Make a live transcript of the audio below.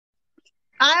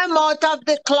I am out of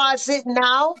the closet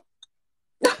now,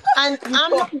 and You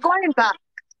I'm call not going back.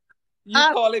 you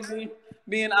Uh, call it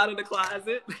being out of the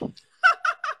closet?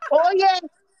 oh yeah,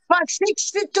 for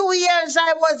 62 years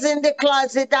I was in the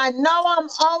closet, and now I'm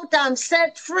out. I'm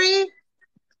set free.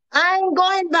 I ain't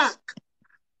going back.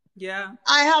 Yeah.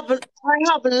 I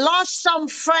have lost some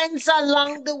friends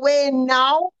along the way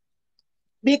now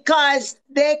because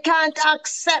they can't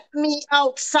accept me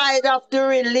outside of the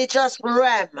religious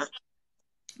realm.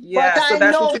 But Yeah, so I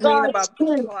that's what know you mean God about the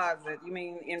still. closet. You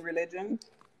mean in religion?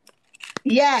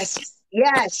 Yes,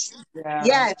 yes, Yeah.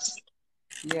 yes.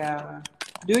 Yeah.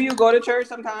 Do you go to church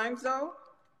sometimes though?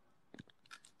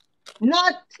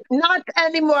 Not not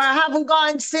anymore. I haven't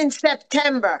gone since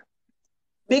September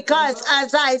because, September?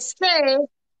 as I say,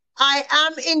 I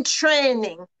am in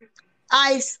training.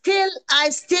 I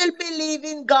still believe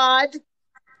in God,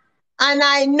 and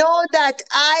I know that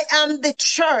I am the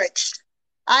church.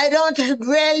 I don't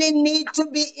really need to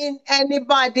be in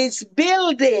anybody's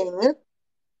building,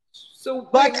 So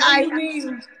but wait, what do I you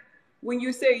mean when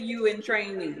you say you in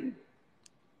training?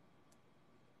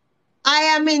 I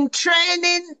am in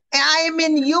training. I am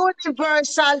in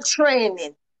universal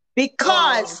training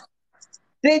Oh, because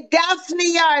the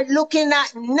Daphne you are looking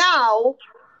at now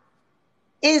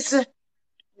is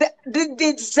the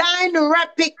design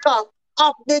replica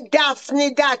of the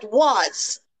Daphne that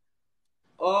was.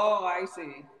 oh, I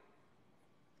see.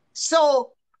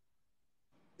 So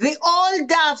the old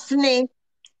Daphne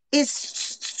is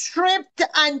stripped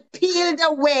and peeled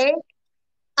away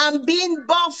and being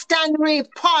buffed and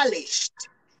repolished.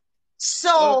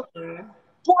 So Okay.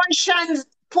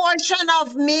 portion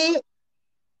of me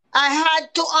I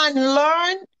had to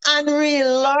unlearn and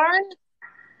relearn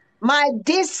my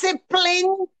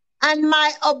discipline and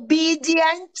my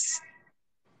obedience.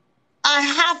 I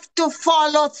have to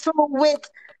follow through with.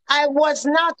 I was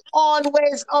not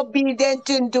always obedient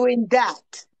in doing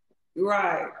that.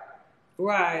 Right.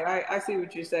 Right. I see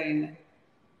what you're saying.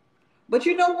 But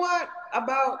you know what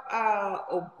about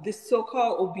this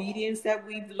so-called obedience that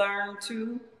we've learned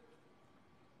to?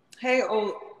 Hey,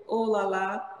 oh la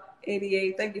la,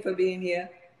 88. Thank you for being here.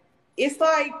 It's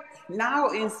like now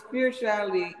in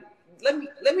spirituality.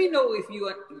 Let me know if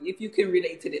you can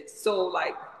relate to this. So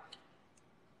like,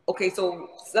 okay, so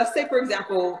let's say for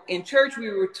example, in church we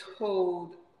were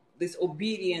told this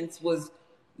obedience was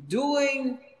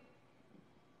doing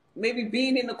maybe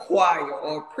being in the choir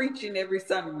or preaching every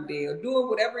Sunday or doing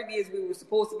whatever it is we were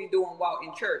supposed to be doing while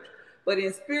in church. But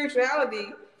in spirituality,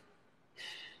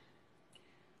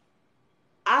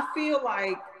 I feel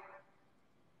like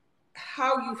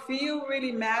how you feel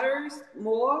really matters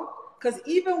more. Because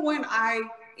even when I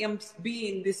am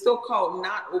being this so-called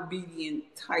not obedient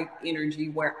type energy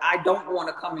where I don't want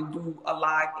to come and do a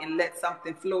live and let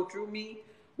something flow through me,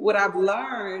 what I've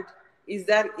learned is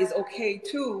that is okay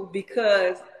too,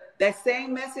 because that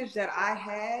same message that I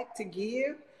had to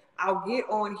give, I'll get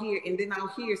on here and then I'll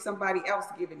hear somebody else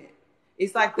giving it.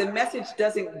 It's like the message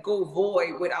doesn't go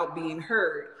void without being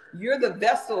heard. You're the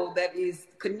vessel that is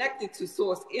connected to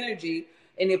source energy,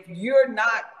 and if you're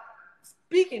not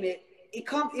speaking it,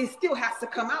 it still has to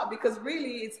come out because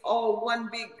really it's all one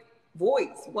big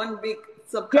voice, one big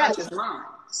Yes. subconscious mind.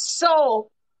 So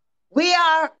we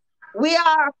are we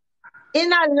are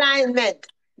in alignment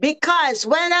because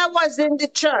when I was in the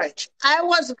church, I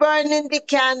was burning the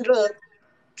candle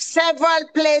several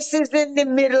places in the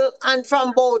middle and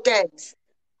from both ends.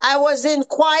 I was in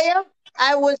choir,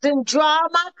 I was in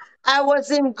drama, I was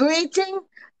in greeting,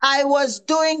 I was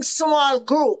doing small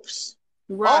groups.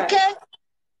 Right. Okay?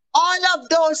 All of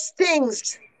those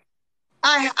things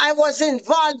I was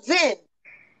involved in.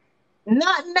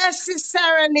 Not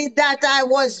necessarily that I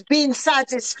was being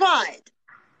satisfied.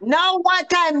 Now, what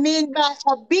I mean by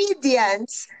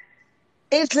obedience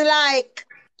is like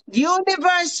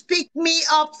universe picked me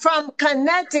up from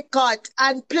Connecticut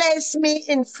and placed me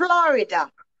in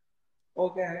Florida.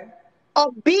 Okay.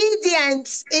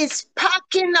 Obedience is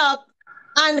packing up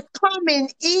and coming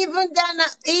even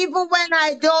when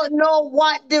I don't know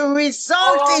what the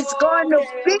result is going Oh, to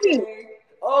okay, be. okay.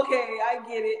 Okay, I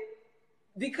get it.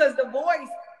 Because the voice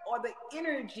or the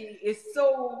energy is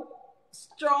so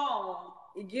strong,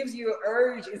 it gives you an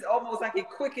urge. It's almost like it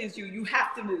quickens you. You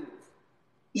have to move.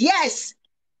 Yes,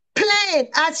 plain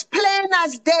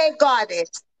as day got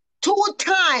it. Two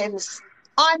times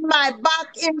on my back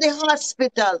in the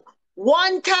hospital.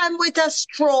 One time with a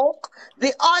stroke,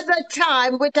 the other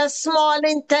time with a small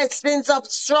intestines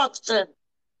obstruction.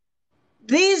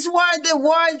 These were the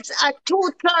words at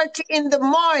 2:30 in the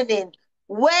morning.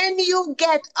 When you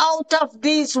get out of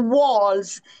these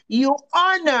walls, you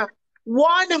honor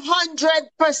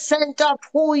 100% of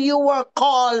who you were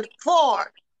called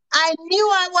for. I knew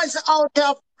I was out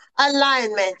of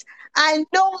alignment. I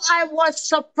know I was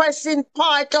suppressing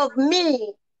part of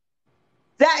me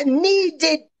that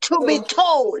needed to be So,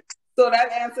 told. so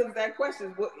that answers that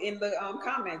question. In the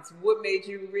comments, what made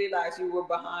you realize you were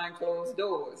behind closed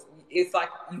doors? It's like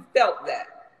you felt that.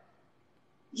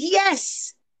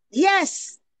 Yes,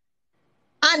 yes.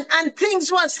 And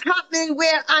things was happening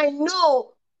where I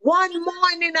know one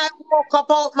morning I woke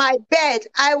up out my bed.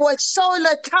 I was so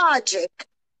lethargic.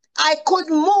 I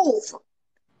couldn't move.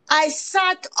 I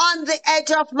sat on the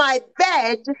edge of my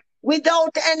bed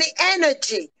without any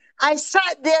energy. I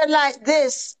sat there like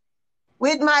this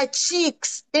with my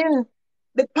cheeks in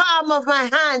the palm of my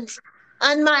hands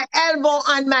and my elbow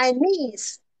on my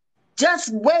knees, just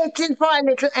waiting for a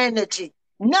little energy.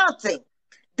 Nothing.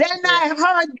 Then Yeah. I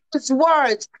heard those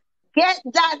words, get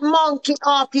that monkey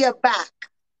off your back.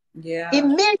 Yeah.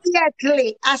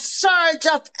 Immediately, a surge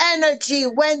of energy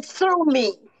went through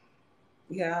me.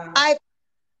 Yeah. I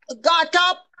got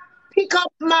up, pick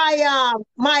up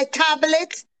my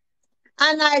tablet,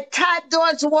 and I typed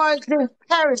those words in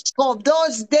Periscope.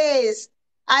 Those days,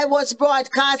 I was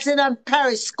broadcasting on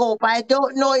Periscope. I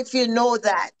don't know if you know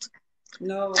that.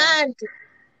 No. And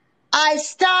I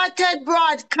started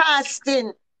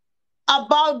broadcasting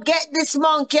about get this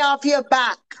monkey off your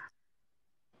back.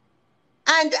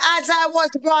 And as I was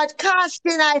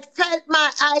broadcasting, I felt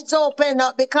my eyes open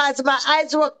up because my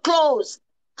eyes were closed.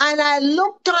 And I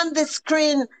looked on the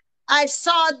screen. I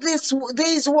saw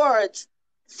these words.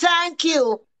 Thank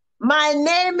you. My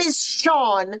name is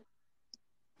Sean.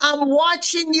 I'm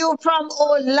watching you from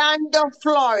Orlando,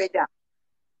 Florida.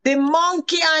 The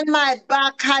monkey on my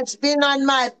back has been on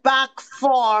my back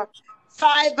for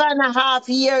 5.5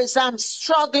 years. I'm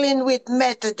struggling with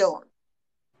methadone.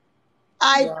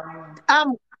 I Wow.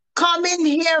 am coming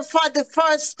here for the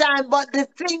first time, but the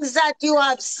things that you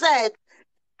have said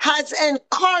has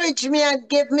encouraged me and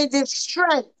give me the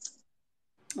strength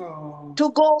Oh.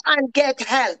 to go and get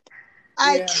help.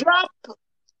 I Yeah. dropped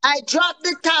I dropped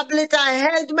the tablet. I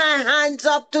held my hands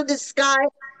up to the sky.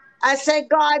 I said,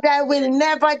 God, I will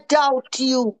never doubt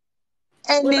you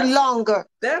Well, any that's longer.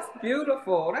 that's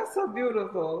beautiful. That's so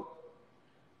beautiful.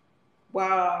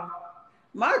 Wow.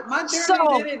 My journey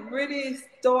So, didn't really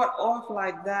start off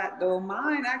like that though.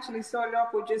 Mine actually started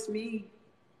off with just me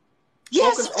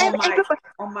yes, focused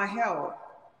on my health.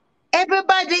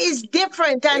 everybody is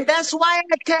different. And It's that's why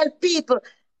I tell people,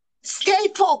 stay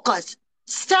focused.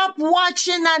 Stop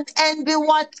watching and envy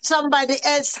what somebody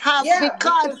else have yeah,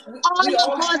 because because we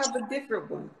all all of us, have a different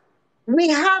one. we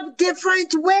have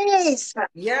different ways.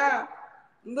 Yeah.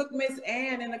 Look, Miss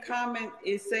Ann in the comment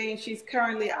is saying she's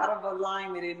currently out of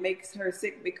alignment. It makes her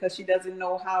sick because she doesn't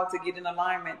know how to get in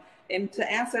alignment. And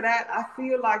to answer that, I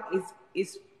feel like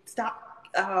it's stop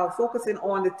focusing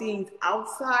on the things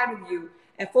outside of you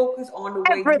and focus on the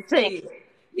way you Everything. feel.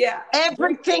 Yeah,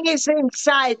 bring Everything is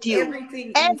inside you.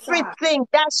 everything inside. Everything.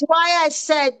 That's why I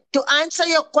said to answer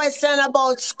your question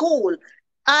about school.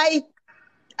 I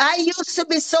I used to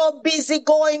be so busy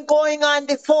going on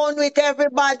the phone with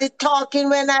everybody talking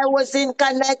when I was in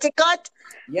Connecticut.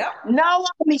 Yep. Now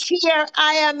I'm here.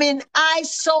 I am in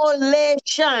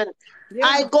isolation.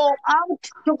 I Yeah. go out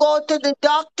to go to the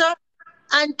doctor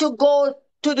and to go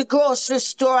to the grocery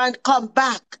store and come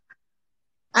back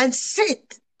and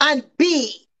sit and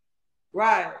be.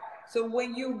 Right. So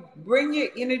when you bring your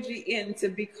energy in to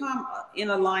become in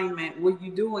alignment, what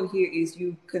you're doing here is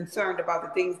you concerned about the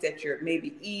things that you're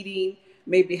maybe eating,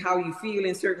 maybe how you feel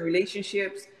in certain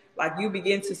relationships. Like you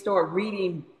begin to start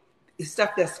reading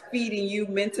stuff that's feeding you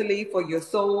mentally for your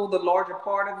soul, the larger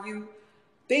part of you,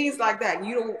 things like that.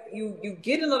 You don't you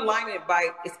get in alignment by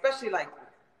especially like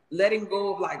letting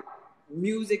go of like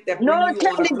music that bring No you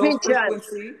on a low television.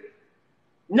 frequency.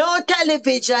 No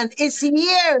television. It's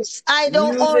years I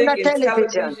don't own a Music and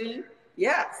television. television.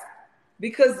 Yes,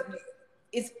 because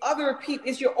it's other people.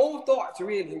 It's your old thoughts,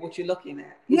 really, what you're looking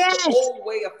at. It's the Yes. old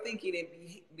way of thinking and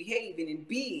behaving and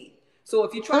being. So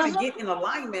if you're trying to Mhm. get in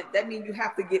alignment, that means you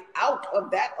have to get out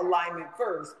of that alignment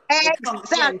first and come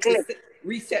in to Exactly.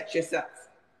 reset yourself.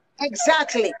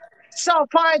 Exactly. So,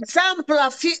 for example,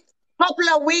 a few couple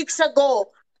of weeks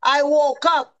ago, I woke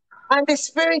up and the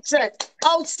spirit said,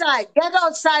 outside, get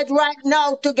outside right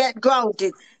now to get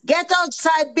grounded. Get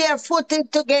outside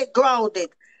barefooted to get grounded.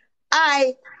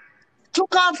 I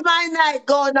took off my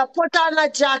nightgown, I put on a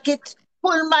jacket,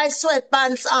 pulled my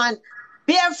sweatpants on,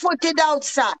 barefooted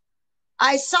outside.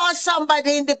 I saw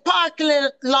somebody in the parking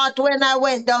lot when I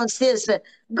went downstairs. Said,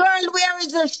 girl, where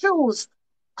is the shoes?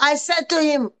 I said to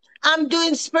him, I'm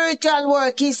doing spiritual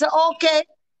work. He said, okay.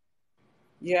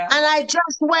 Yeah. And I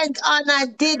just went on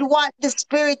and did what the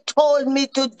Spirit told me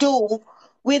to do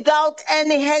without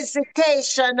any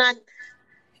hesitation.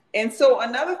 And so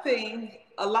another thing,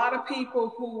 a lot of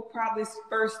people who probably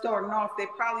first starting off, they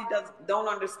probably don't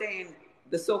understand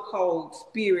the so-called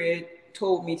spirit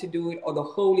told me to do it, or the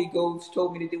Holy Ghost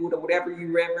told me to do it, or whatever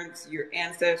you reverence your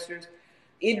ancestors.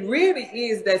 It really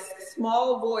is that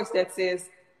small voice that says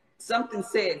something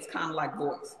said, it's kind of like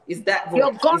voice. It's that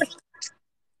your voice. gut, It's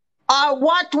or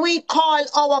what we call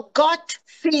our gut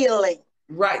feeling.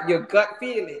 right, your gut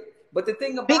feeling. But the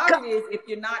thing about Because it is, if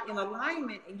you're not in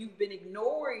alignment and you've been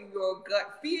ignoring your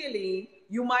gut feeling,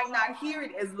 you might not hear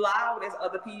it as loud as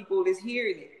other people is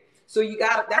hearing it. So you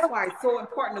got to, that's why it's so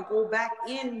important to go back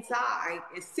inside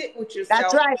and sit with that's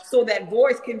yourself right. so that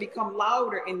voice can become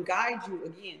louder and guide you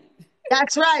again.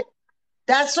 That's right.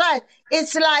 That's right.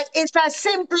 It's like it's as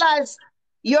simple as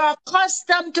you're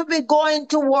accustomed to be going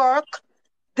to work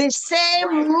the same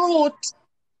Right. route,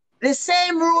 the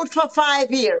same route for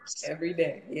 5 years. Every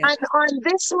day. Yeah. And on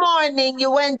this morning,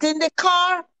 you went in the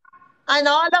car, and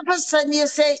all of a sudden you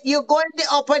say you're going the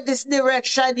opposite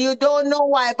direction. You don't know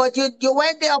why, but you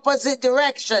went the opposite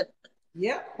direction.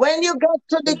 Yep. When you get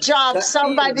to the The job, gut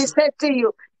somebody feeling. said to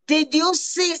you, did you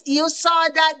saw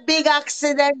that big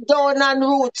accident down on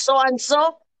route so and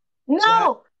so? Right.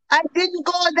 No, I didn't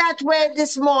go that way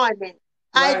this morning.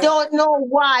 I Right. don't know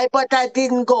why, but I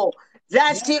didn't go.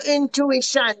 That's Yeah. your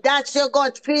intuition. That's your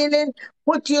gut feeling.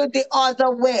 Put you the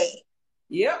other way.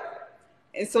 Yep.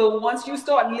 And so once you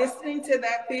start listening to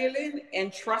that feeling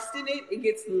and trusting it, it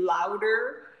gets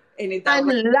louder and it And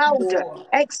directs you louder. more.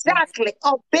 Exactly.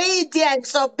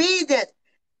 Obedience, obedience.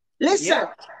 Listen,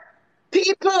 Yep.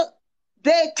 people,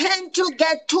 they tend to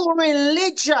get too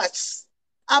religious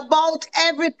about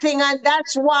everything, and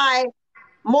that's why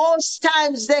most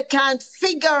times they can't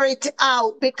figure it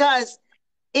out, because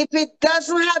if it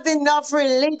doesn't have enough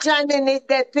religion in it,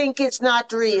 they think it's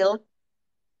not real.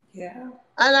 Yeah.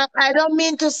 And I don't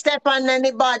mean to step on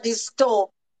anybody's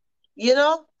toe.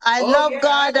 I Oh love yeah,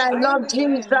 God, I I love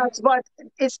understand. Jesus, but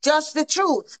it's just the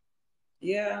truth.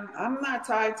 Yeah, I'm not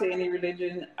tied to any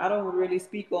religion. I don't really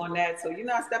speak on that, so you're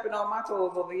not stepping on my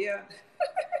toes over here.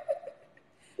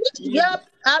 You, Yep,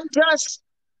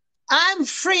 I'm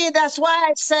free. That's why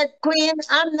I said, Queen,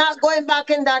 I'm not going back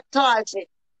in that closet.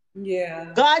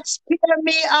 yeah, God spared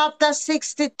me after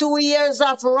 62 years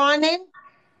of running,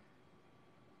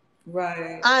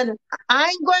 right. and I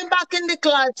ain't going back in the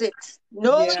closet.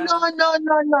 No, Yeah, no, no,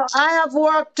 no, no. I have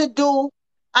work to do.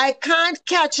 I can't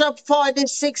catch up for the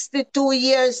 62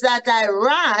 years that I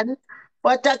ran,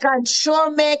 but I can sure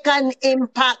make an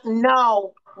impact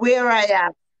now where I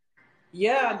am.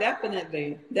 yeah,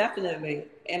 definitely, definitely.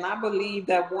 And I believe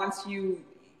that once you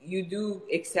do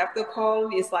accept the call,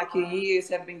 it's like your years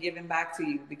have been given back to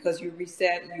you because you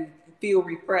reset, you feel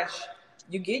refreshed,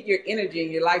 you get your energy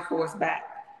and your life force back.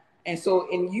 And so,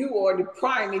 and you are the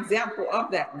prime example of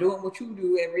that, doing what you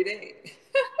do every day.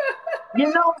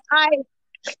 You know,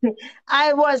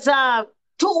 I was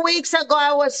 2 weeks ago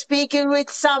I was speaking with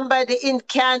somebody in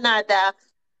Canada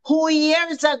who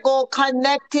years ago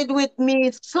connected with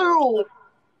me through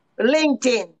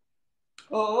LinkedIn.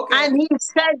 Oh, okay. And he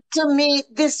said to me,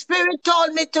 the Spirit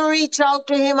told me to reach out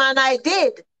to him, and I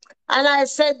did. And I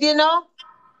said,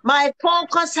 my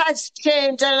focus has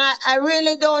changed, and I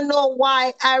really don't know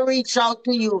why I reached out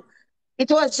to you. It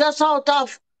was just out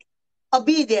of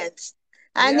obedience.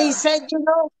 And he Yeah, said,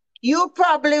 you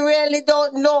probably really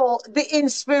don't know the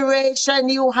inspiration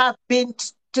you have been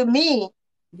to me.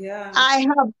 yeah. I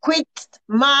have quit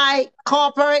my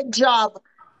corporate job,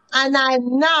 and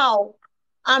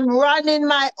I'm running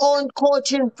my own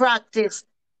coaching practice.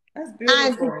 That's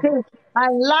And it beautiful. is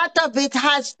a lot of it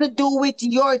has to do with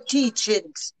your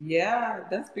teachings. Yeah,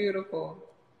 that's beautiful.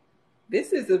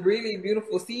 This is a really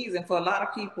beautiful season for a lot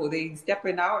of people. They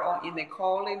stepping out on in their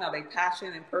calling or their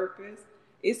passion and purpose.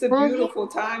 It's a Mhm. beautiful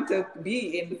time to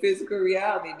be in the physical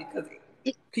reality because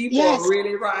people are Yes,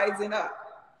 really rising up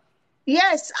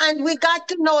yes, and we got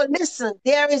to know, listen,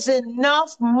 there is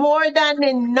enough, more than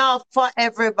enough for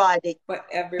everybody, for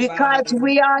because everybody.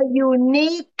 we are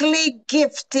uniquely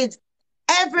gifted.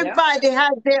 Yeah, Everybody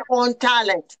has their own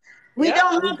talent. We yeah,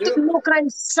 don't we have to do. look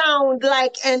and sound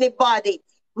like anybody.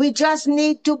 We just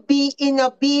need to be in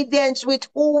obedience with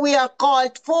who we are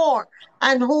called for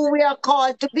and who we are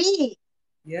called to be,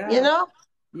 you Yeah, know?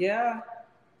 yeah,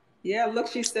 yeah. Look,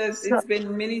 she says So, it's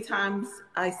been many times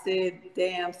I said,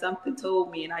 "Damn, something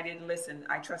told me," and I didn't listen.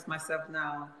 I trust myself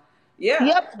now. Yeah,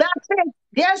 yep, that's it.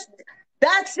 Yes,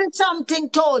 that's it. Something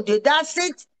told you. That's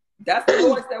it. that's the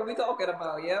voice that we're talking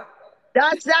about. Yep.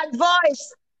 That's that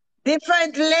voice.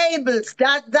 different labels.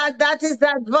 That is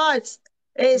advanced.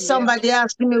 Hey, Yeah. somebody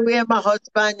asking me where my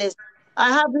husband is.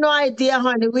 I have no idea,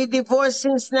 honey. We divorced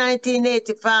since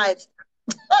 1985.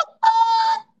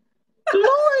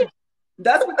 Lord.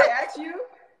 That's what they asked you?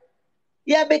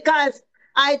 Yeah, because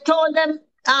I told them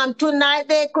tonight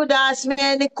they could ask me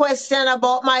any question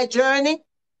about my journey.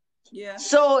 Yeah.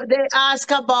 So they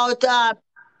ask about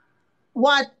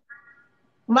what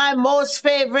my most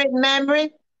favorite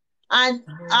memory, and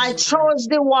I chose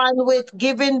the one with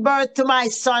giving birth to my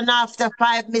son after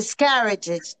 5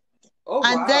 miscarriages. Oh,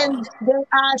 And wow. then they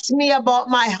asked me about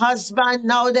my husband.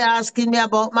 Now they're asking me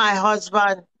about my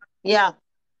husband. Yeah.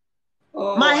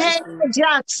 Oh, I see. Mahalia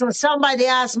Jackson. Somebody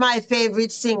asked my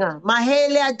favorite singer.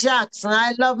 Mahalia Jackson.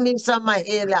 I love me some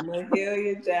Mahalia.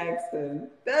 Mahalia Jackson.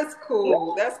 That's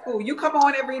cool. That's cool. You come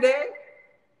on every day?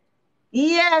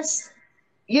 Yes.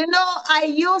 You know, I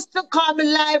used to come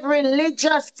live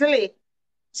religiously,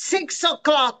 6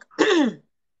 o'clock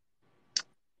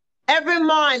every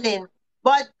morning.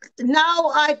 But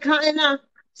now I kind of,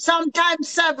 sometimes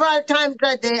several times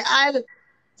a day,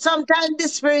 sometimes the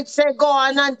spirit say, go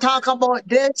on and talk about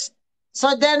this.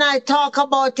 So then I talk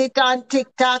about it on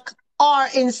TikTok or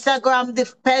Instagram,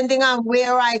 depending on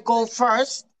where I go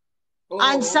first. And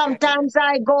Oh, okay. sometimes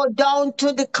I go down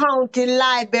to the county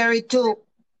library to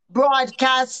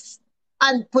broadcast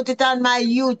and put it on my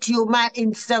YouTube, my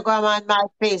Instagram, and my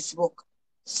Facebook.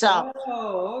 So,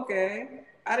 Oh, okay.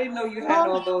 I didn't know you had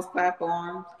oh, all those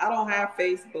platforms. I don't have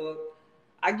Facebook.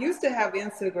 I used to have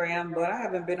Instagram, but I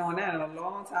haven't been on that in a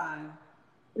long time.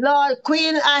 Lord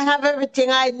Queen, I have everything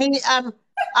I need. I'm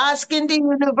asking the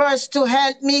universe to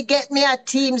help me get me a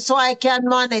team so I can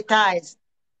monetize.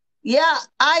 Yeah,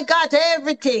 I got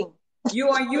everything. You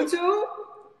on YouTube?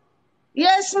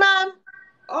 Yes, ma'am.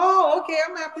 Oh, okay.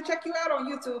 I'm gonna have to check you out on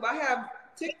YouTube. I have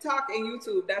TikTok and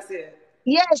YouTube. That's it.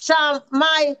 Yes,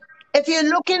 my if you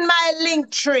look in my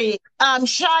link tree,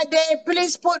 Sade,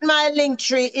 please put my link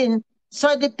tree in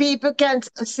so the people can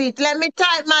see it. Let me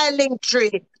type my link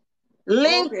tree.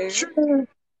 Link Okay. tree.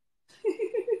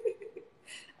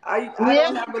 I Yeah,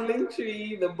 don't have a link tree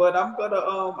either, but I'm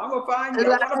gonna find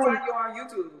you. I want to like, find you on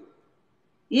YouTube.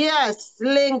 yes,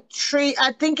 link tree.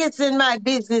 I think it's in my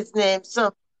business name.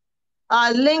 So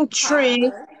link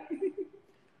tree. Hi.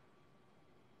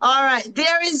 All right,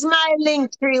 there is my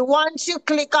link tree. Once you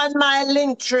click on my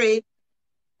link tree,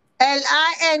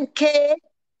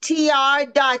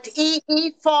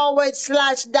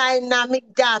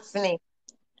 linktr.ee/dynamic Daphne.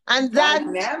 And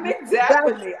Dynamic that,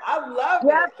 Daphne. I love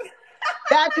yeah, it.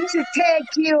 that will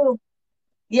take you, I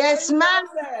yes, ma'am, love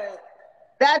that.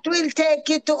 that will take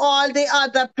you to all the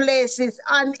other places.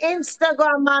 On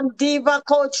Instagram, I'm Diva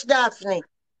Coach Daphne.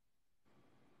 Hi,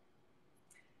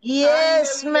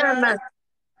 Yes, Lilia. ma'am.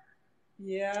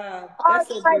 Yeah, All that's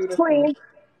so right, beautiful. Queen.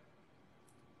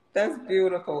 That's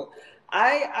beautiful.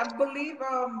 I believe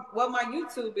well my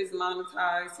YouTube is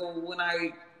monetized, so when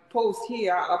I post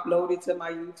here, I upload it to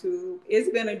my YouTube. It's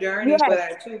been a journey for Yes,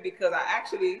 that too because I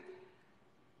actually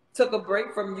took a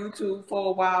break from YouTube for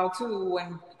a while too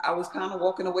when I was kind of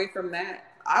walking away from that.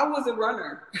 I was a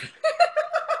runner.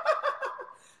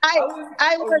 I I was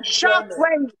I a was shocked runner.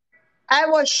 when I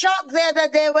was shocked the other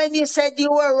day when you said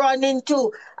you were running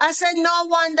too. I said, no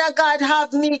wonder God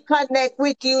have me connect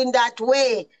with you in that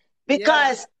way Yeah.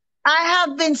 because I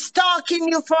have been stalking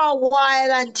you for a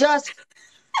while and just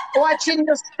watching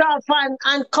the stuff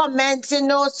and comments.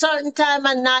 Certain time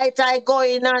of night I go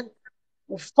in and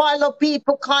follow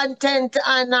people content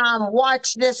and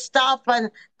watch the stuff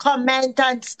and comment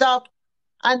and stuff.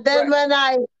 And then Right. when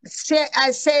I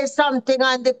say something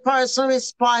and the person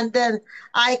respond, then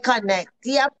I connect.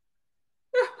 Yep.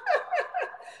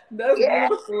 That's Yeah.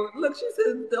 beautiful. Look, she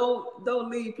says, "Don't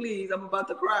leave, please. I'm about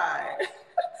to cry."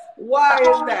 Why is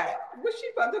Oh, that? What's she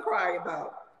about to cry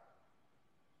about?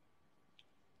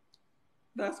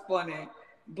 That's funny.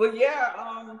 But yeah,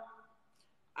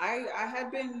 I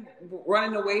had been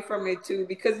running away from it too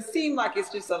because it seemed like it's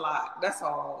just a lot. That's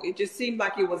all. It just seemed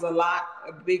like it was a lot,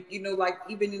 a big, like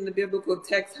even in the biblical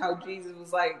text, how Jesus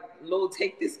was like, "Lord,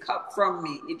 take this cup from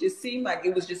me." It just seemed like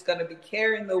it was just going to be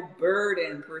carrying the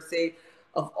burden per se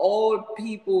of all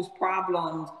people's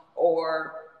problems,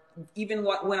 or even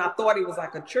when I thought it was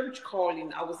like a church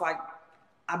calling, I was like,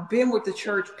 I've been with the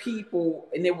church people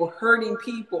and they were hurting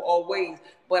people always,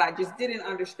 but I just didn't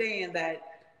understand that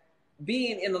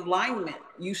being in alignment,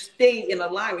 you stay in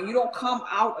alignment. You don't come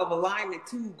out of alignment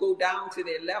to go down to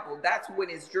their level. That's when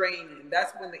it's draining.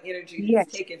 That's when the energy is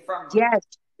yes. taken from you. Yes.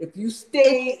 If you It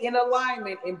stay in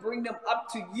alignment and bring them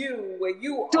up to you where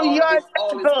you to are, your then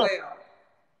all is level. well.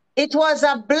 It was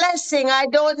a blessing. I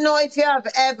don't know if you have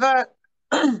ever.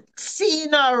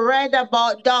 seen or read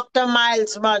about Dr.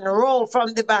 Miles Monroe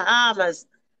from the Bahamas.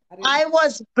 I didn't. I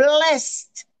was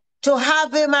blessed to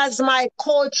have him as my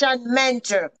coach and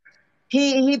mentor.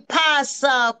 He passed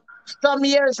some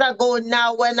years ago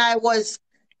now when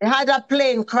had a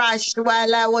plane crash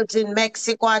while I was in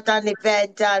Mexico at an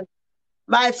event, and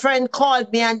my friend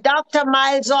called me, and Dr.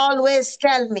 Miles always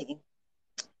tell me,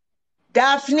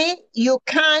 Daphne, you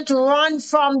can't run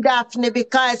from Daphne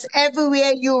because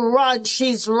everywhere you run,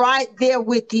 she's right there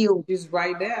with you. She's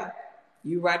right there.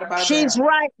 You right about She's that.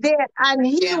 right there.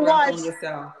 And Can't run from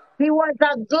yourself. he was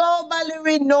a globally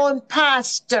renowned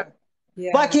pastor,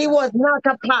 but Yeah. he was not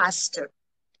a pastor.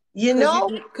 You know?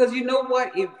 Because you know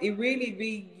what? It really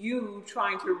be you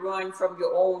trying to run from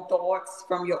your own thoughts,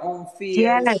 from your own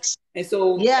fears. Yes. And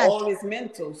so Yes. all is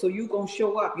mental. So you going to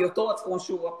show up. Your thoughts going to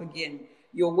show up again.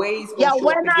 Your ways going Yeah, to show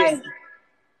up again.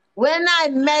 when I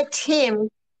met him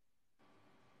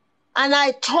and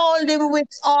I told him with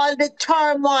all the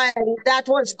turmoil that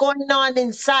was going on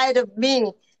inside of me,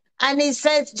 and he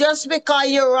says, just because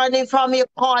you're running from your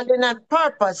calling and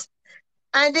purpose.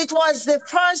 And it was the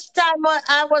first time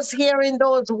I was hearing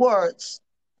those words.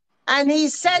 And he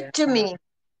said to Yeah. me,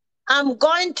 I'm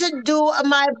going to do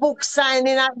my book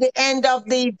signing at the end of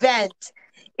the event.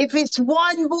 If it's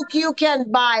one book you can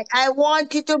buy, I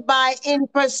want you to buy In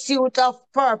Pursuit of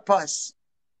Purpose.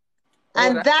 Oh,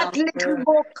 And that sounds good.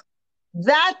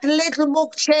 that little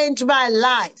book changed my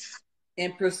life.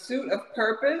 In pursuit of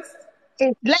purpose.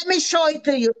 Let me show it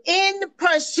to you. In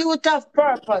Pursuit of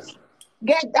Purpose.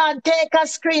 Get and take a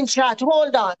screenshot.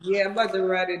 Hold on. Yeah, I'm about to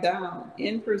write it down.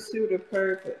 In pursuit of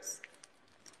purpose.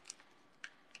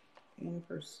 In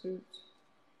pursuit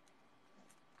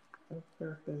of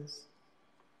purpose.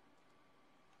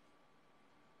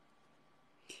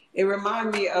 It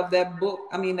reminded me of that book,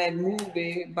 that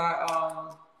movie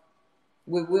by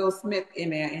with Will Smith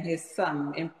in there and his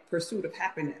son, In Pursuit of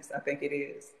Happiness, I think it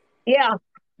is. Yeah.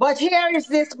 But here is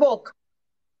this book.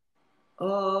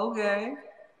 Oh, okay.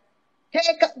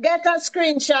 Get a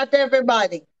screenshot,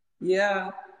 everybody.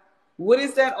 Yeah. What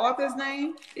is that author's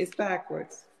name? It's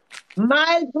backwards.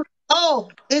 Miles. Oh,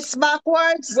 it's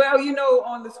backwards. Well,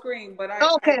 on the screen, but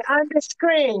I Okay, on the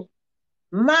screen.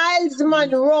 Miles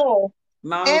Monroe.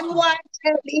 Miles.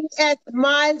 Myles.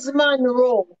 Miles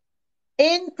Monroe.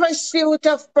 In Pursuit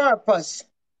of Purpose.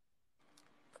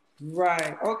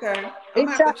 Right. Okay. I'm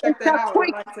gonna It's have a to check it's that a out. I'd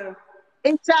quick like to.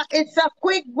 it's a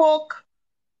quick book.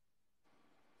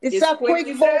 It's It's a quick, quick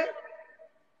you book. said?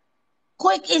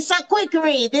 It's a quick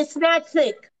read. It's not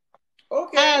thick.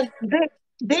 Okay. And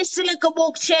this little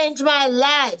book changed my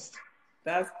life.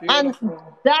 That's And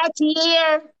beautiful. that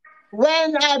year,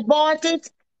 when I bought it,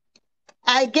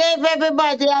 I gave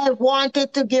everybody I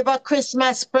wanted to give a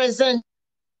Christmas present.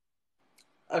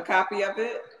 A copy of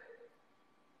it?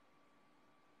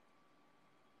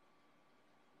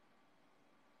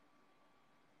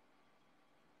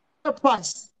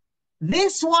 Purpose.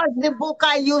 This was the book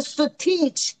I used to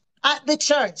teach at the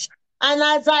church. And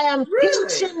as I am Really?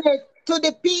 teaching it to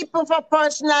the people for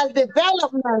personal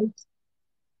development,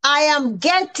 I am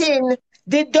getting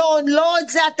the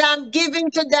downloads that I'm giving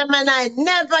to them, and I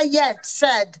never yet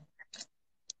said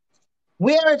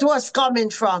where it was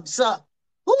coming from. So,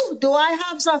 who do I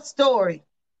have that story?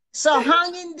 So,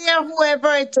 hang in there,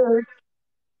 whoever it is.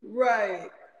 Right.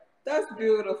 That's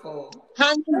beautiful.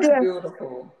 Hang in That's there.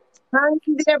 beautiful. Hang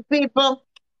in there, people.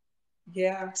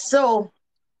 Yeah. So,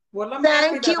 Well, I'm happy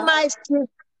thank that you, my sister.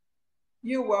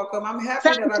 you're welcome. I'm happy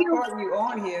that Thank I you. brought you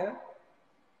on here.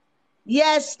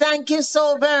 Yes, thank you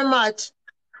so very much.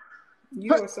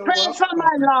 You are so Pray for welcome.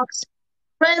 my locks.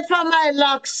 Pray for my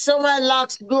locks so my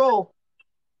locks grow.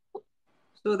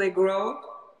 So they grow?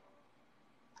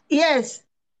 Yes.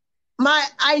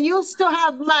 I used to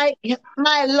have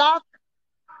my lock,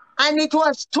 and it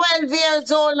was 12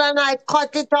 years old, and I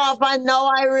cut it off, and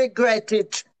now I regret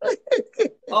it.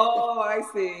 Oh, I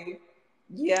see.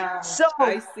 Yeah, So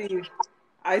I see.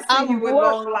 I see you I'm with work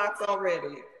long locks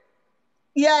already.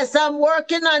 yes, I'm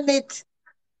working on it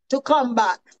to come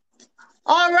back.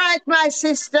 All right, my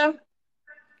sister.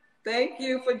 Thank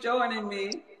you for joining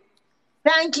me.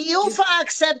 Thank you You, for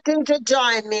accepting to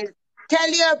join me. Tell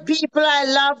your people I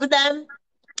love them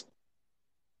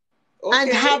and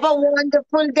okay. have a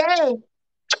wonderful day.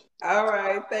 All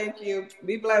right. Thank you.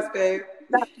 Be blessed, babe.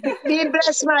 Be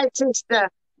blessed, my sister.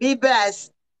 Be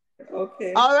blessed.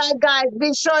 Okay. All right, guys,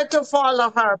 be sure to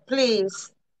follow her,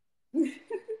 please.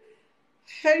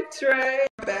 Hey, Trey.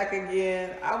 Back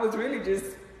again. I was really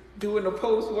just doing a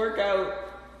post workout,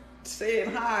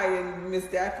 saying hi, and Miss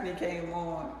Daphne came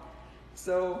on.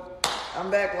 So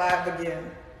I'm back live again.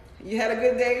 You had a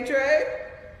good day, Trey?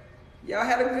 Y'all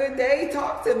had a good day?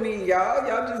 Talk to me, y'all.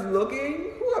 Y'all just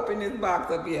looking? Who up in this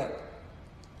box up here?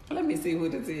 Let me see who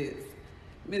this is.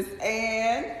 Miss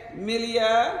Ann,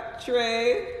 Milia,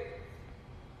 Trey.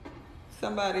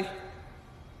 Somebody.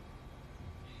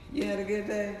 You had a good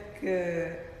day?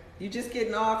 Good. You just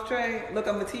getting off, Trey? Look,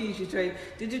 I'm gonna tease you, Trey.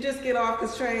 Did you just get off?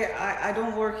 Because Trey, I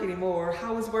don't work anymore.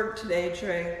 How was work today,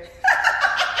 Trey?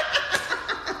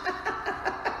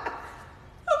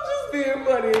 I'm just being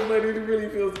funny, but it really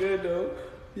feels good though.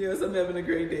 Yes, I'm having a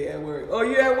great day at work. Oh,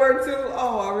 you at work too?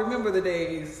 Oh, I remember the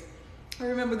days. I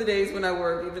remember the days when I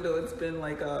work, even though it's been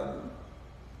like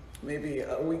maybe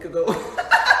a week ago.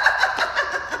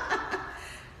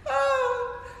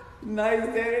 Oh, nice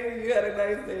day. You had a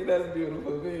nice day. That's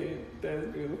beautiful, man. That's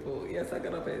beautiful. Yes, I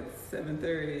got up at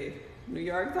 7:30 New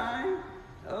York time.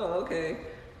 Oh, okay.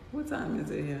 What time is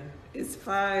it here? It's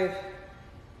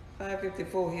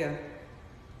 5:54 here.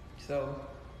 So,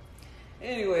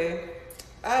 anyway,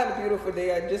 I had a beautiful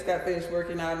day. I just got finished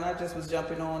working out, and I just was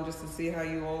jumping on just to see how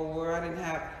you all were. I didn't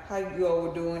have how you all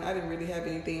were doing. I didn't really have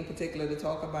anything in particular to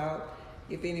talk about.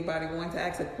 If anybody wanted to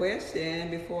ask a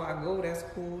question before I go, that's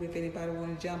cool. If anybody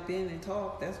wanted to jump in and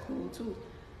talk, that's cool too.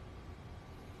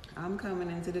 I'm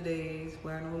coming into the days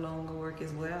where I no longer work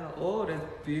as well. Oh, that's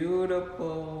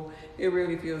beautiful. It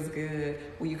really feels good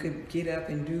when you can get up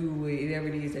and do whatever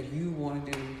it is that you want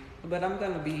to do. But I'm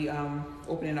going to be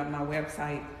opening up my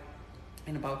website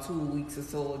in about 2 weeks or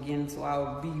so again, so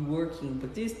I'll be working.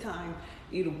 But this time,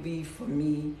 it'll be for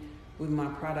me with my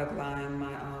product line,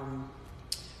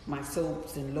 my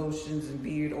soaps and lotions and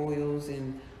beard oils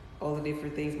and all the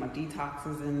different things, my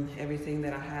detoxes and everything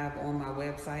that I have on my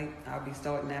website. I'll be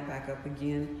starting that back up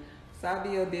again. So I'll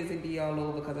be busy, be all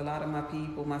over, because a lot of my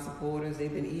people, my supporters,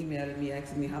 they've been emailing me,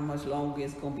 asking me how much longer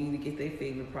it's going to be to get their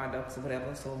favorite products or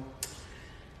whatever. So,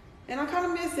 and I kind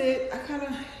of miss it. I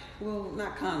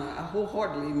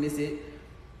wholeheartedly miss it.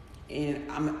 And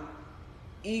I'm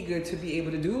eager to be able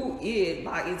to do it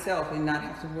by itself and not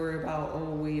have to worry about,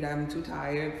 oh wait, I'm too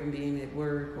tired from being at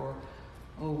work, or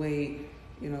oh wait,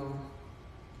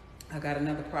 I got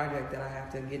another project that I have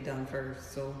to get done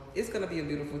first. So it's gonna be a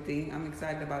beautiful thing. I'm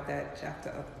excited about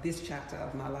this chapter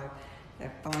of my life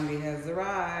that finally has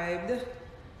arrived.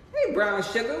 Hey, Brown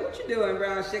Sugar, what you doing,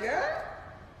 Brown Sugar?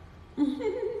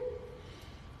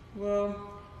 Well,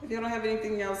 if you don't have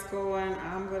anything else going,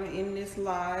 I'm gonna end this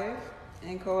live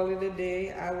and call it a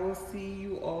day. I will see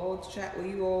you all, chat with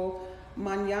you all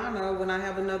mañana when I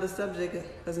have another subject,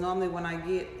 because normally when I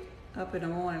get up in the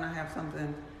morning, I have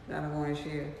something that I want to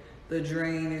share. The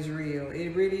drain is real.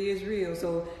 It really is real.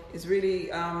 So it's really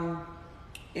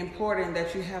important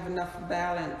that you have enough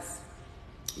balance.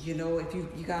 If you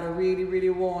got to really, really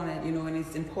want it, and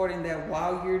it's important that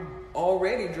while you're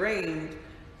already drained,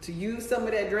 to use some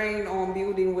of that drain on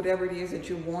building whatever it is that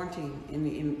you're wanting,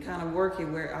 and kind of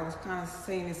working, where I was kind of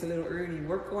saying this a little earlier,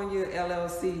 work on your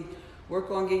LLC,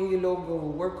 work on getting your logo,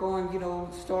 work on,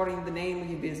 starting the name of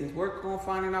your business, work on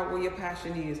finding out where your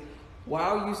passion is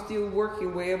while you're still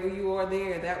working wherever you are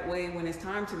there. That way, when it's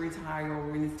time to retire,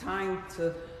 or when it's time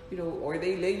to, or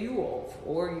they lay you off,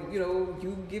 or,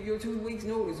 you give your 2 weeks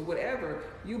notice, whatever,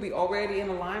 you'll be already in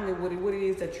alignment with what it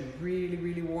is that you really,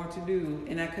 really want to do.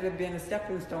 And that could have been a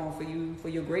stepping stone for you, for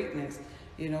your greatness,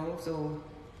 so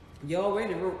you're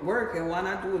already working. Why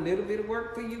not do a little bit of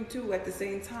work for you too at the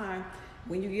same time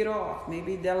when you get off?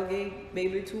 Maybe delegate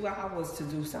maybe 2 hours to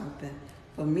do something.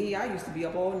 For me, I used to be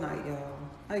up all night, y'all.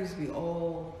 I used to be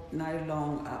all night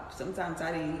long up. Sometimes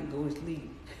I didn't even go to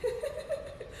sleep.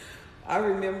 I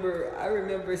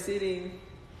remember sitting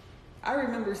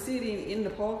in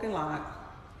the parking lot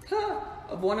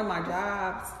of one of my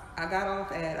jobs. I got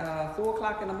off at 4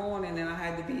 o'clock in the morning, and I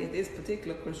had to be at this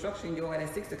particular construction yard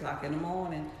at 6 o'clock in the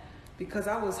morning, because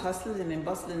I was hustling and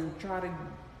bustling, trying to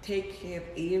take care of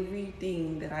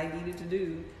everything that I needed to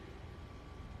do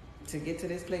to get to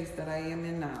this place that I am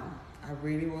in now. I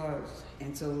really was.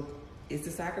 And so it's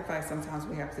a sacrifice sometimes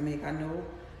we have to make. I know,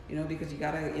 because you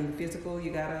gotta, in the physical,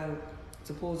 you gotta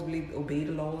supposedly obey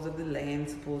the laws of the land,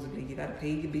 supposedly. You gotta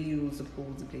pay your bills,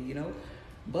 supposedly,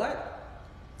 But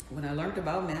when I learned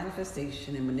about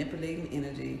manifestation and manipulating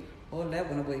energy, all that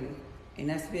went away. And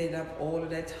that sped up all of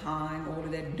that time, all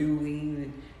of that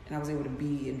doing, and I was able to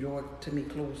be and draw it to me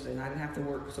closer, and I didn't have to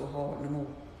work so hard no more.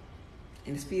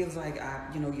 And it feels like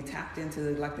you tapped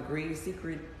into like the greatest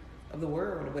secret of the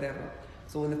world or whatever.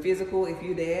 So in the physical, if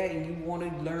you're there and you want to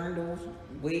learn those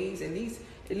ways, at least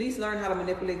learn how to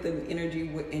manipulate the energy,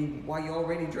 and while you're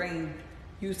already drained,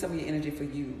 use some of your energy for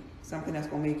you, something that's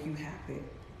going to make you happy,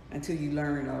 until you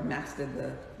learn or master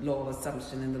the law of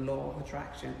assumption and the law of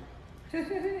attraction.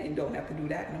 And don't have to do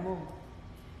that no more.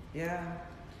 Yeah.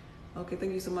 Okay,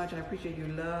 thank you so much. I appreciate your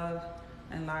love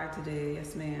and live today.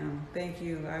 Yes, ma'am. Thank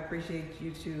you. I appreciate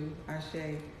you too,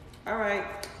 Ashe. All right,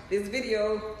 this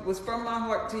video was from my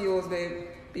heart to yours, babe.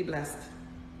 Be blessed.